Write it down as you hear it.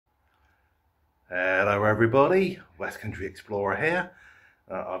Hello everybody, West Country Explorer here.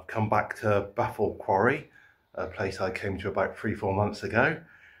 I've come back to Bethel Quarry, a place I came to about 3-4 months ago.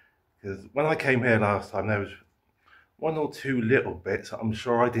 Because when I came here last time there was one or two little bits I'm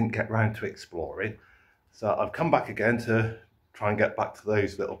sure I didn't get round to exploring. So I've come back again to try and get back to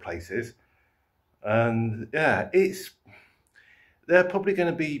those little places. And yeah, they're probably going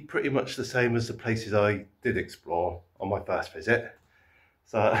to be pretty much the same as the places I did explore on my first visit.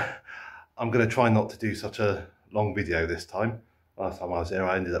 So I'm going to try not to do such a long video this time. Last time I was here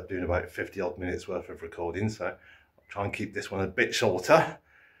I ended up doing about 50 odd minutes worth of recording, so I'll try and keep this one a bit shorter.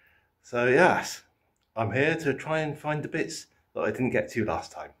 So yes, I'm here to try and find the bits that I didn't get to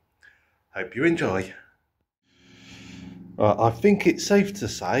last time. Hope you enjoy. I think it's safe to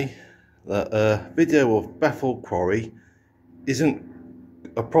say that a video of Bethel Quarry isn't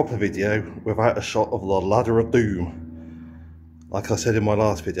a proper video without a shot of the Ladder of Doom. Like I said in my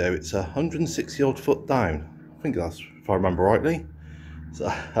last video, it's 160 odd foot down. I think that's, if I remember rightly. So,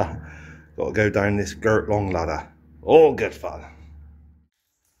 got to go down this girt long ladder. All good fun.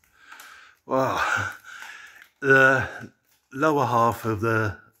 Well, the lower half of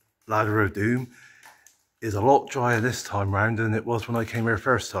the Ladder of Doom is a lot drier this time round than it was when I came here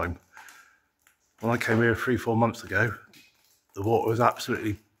first time. When I came here 3-4 months ago, the water was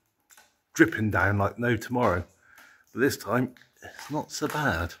absolutely dripping down like no tomorrow. But this time, it's not so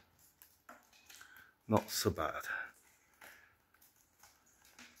bad. Not so bad.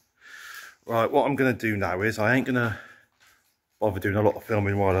 Right, what I'm going to do now is I ain't going to bother doing a lot of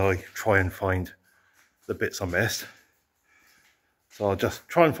filming while I try and find the bits I missed. So I'll just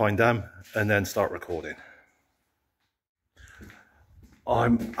try and find them and then start recording.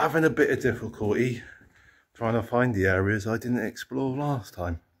 I'm having a bit of difficulty trying to find the areas I didn't explore last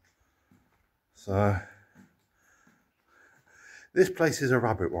time. So this place is a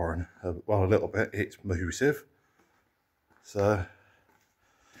rabbit warren. Well, a little bit. It's massive. So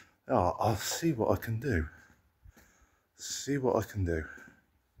yeah, I'll see what I can do. See what I can do.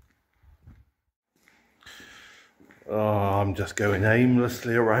 Oh, I'm just going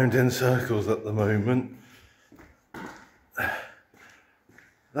aimlessly around in circles at the moment.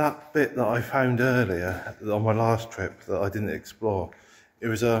 That bit that I found earlier on my last trip that I didn't explore, it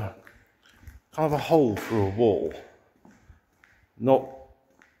was a kind of a hole through a wall. Not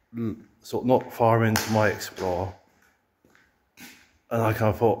far into my explore. And I kind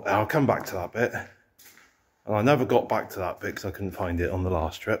of thought, I'll come back to that bit. And I never got back to that bit because I couldn't find it on the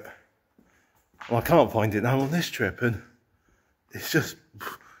last trip. Well, I can't find it now on this trip, and it's just,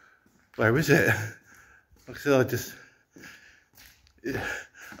 where is it? Like I said,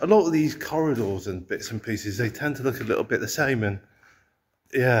 a lot of these corridors and bits and pieces, they tend to look a little bit the same, and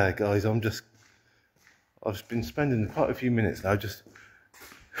yeah, guys, I've been spending quite a few minutes now just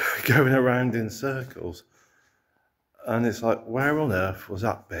going around in circles. And it's like, where on earth was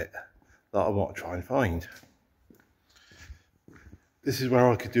that bit that I want to try and find? This is where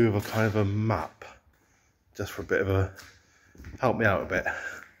I could do with a kind of a map, just for a bit of a, help me out a bit.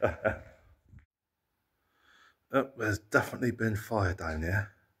 Oh, there's definitely been fire down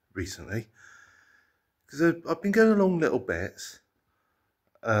here recently. Because I've been going along little bits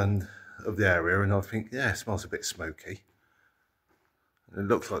and of the area, and I think, yeah, it smells a bit smoky. And it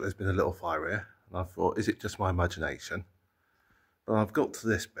looks like there's been a little fire here. And I thought, is it just my imagination? But I've got to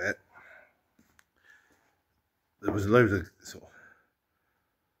this bit. There was a load of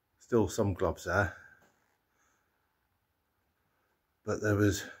still some globs there. But there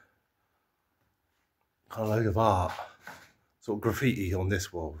was a load of art, sort of graffiti on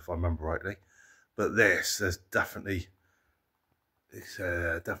this wall, if I remember rightly. But there's definitely, it's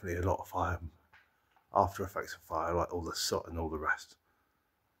definitely a lot of fire, after effects of fire, like all the soot and all the rest.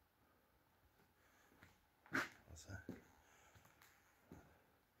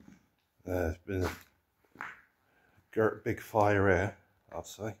 There's been a big fire here, I'll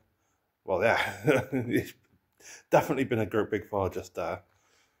say. Well, yeah, it's definitely been a big fire just there.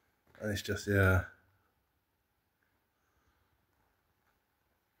 And it's just, yeah.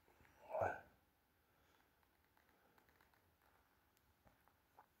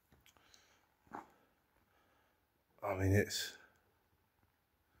 I mean, it's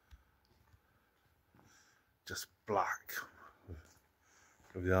just black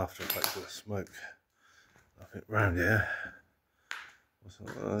with the after effects of the smoke. I think round here,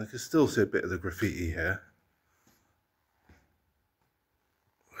 I can still see a bit of the graffiti here.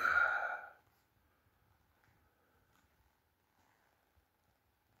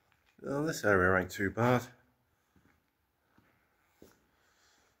 Oh, this area ain't too bad.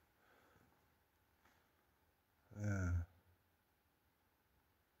 Yeah.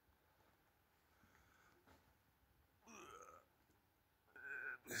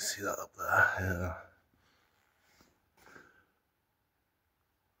 see that up there, yeah.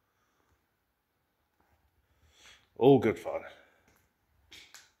 All good fun.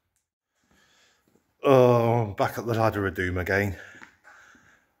 Oh, I'm back at the Ladder of Doom again.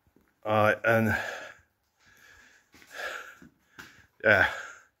 And yeah,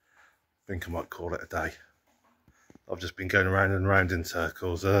 I think I might call it a day. I've just been going around and around in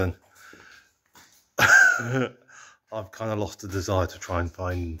circles, and I've kind of lost the desire to try and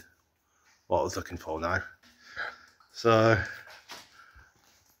find what I was looking for now. So,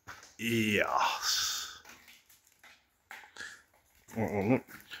 yes.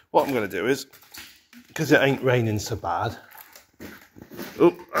 What I'm going to do is, because it ain't raining so bad.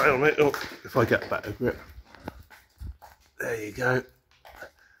 Oh, hang on a minute. Oh, if I get a better grip. There you go.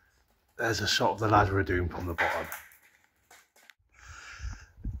 There's a shot of the Ladder of Doom from the bottom.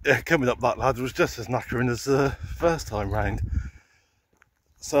 Yeah, coming up that ladder was just as knackering as the first time round.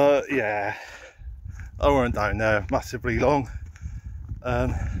 So yeah, I weren't down there massively long.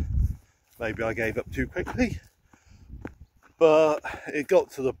 Maybe I gave up too quickly, but it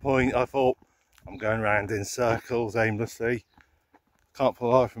got to the point I thought, I'm going round in circles aimlessly. Can't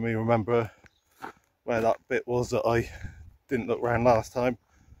for the life of me remember where that bit was that I didn't look round last time.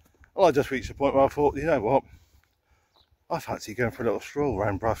 Well, I just reached a point where I thought, you know what, I fancy going for a little stroll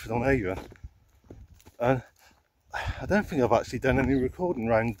around Bradford on Avon. And I don't think I've actually done any recording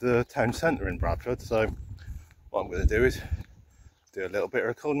around the town centre in Bradford, so what I'm going to do is do a little bit of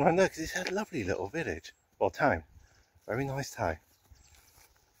recording around there, because it's a lovely little village, or town, very nice town.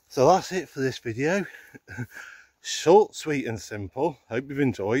 So that's it for this video. Short, sweet and simple. Hope you've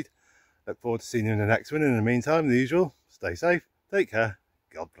enjoyed. Look forward to seeing you in the next one. In the meantime, the usual, stay safe, take care,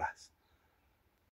 God bless.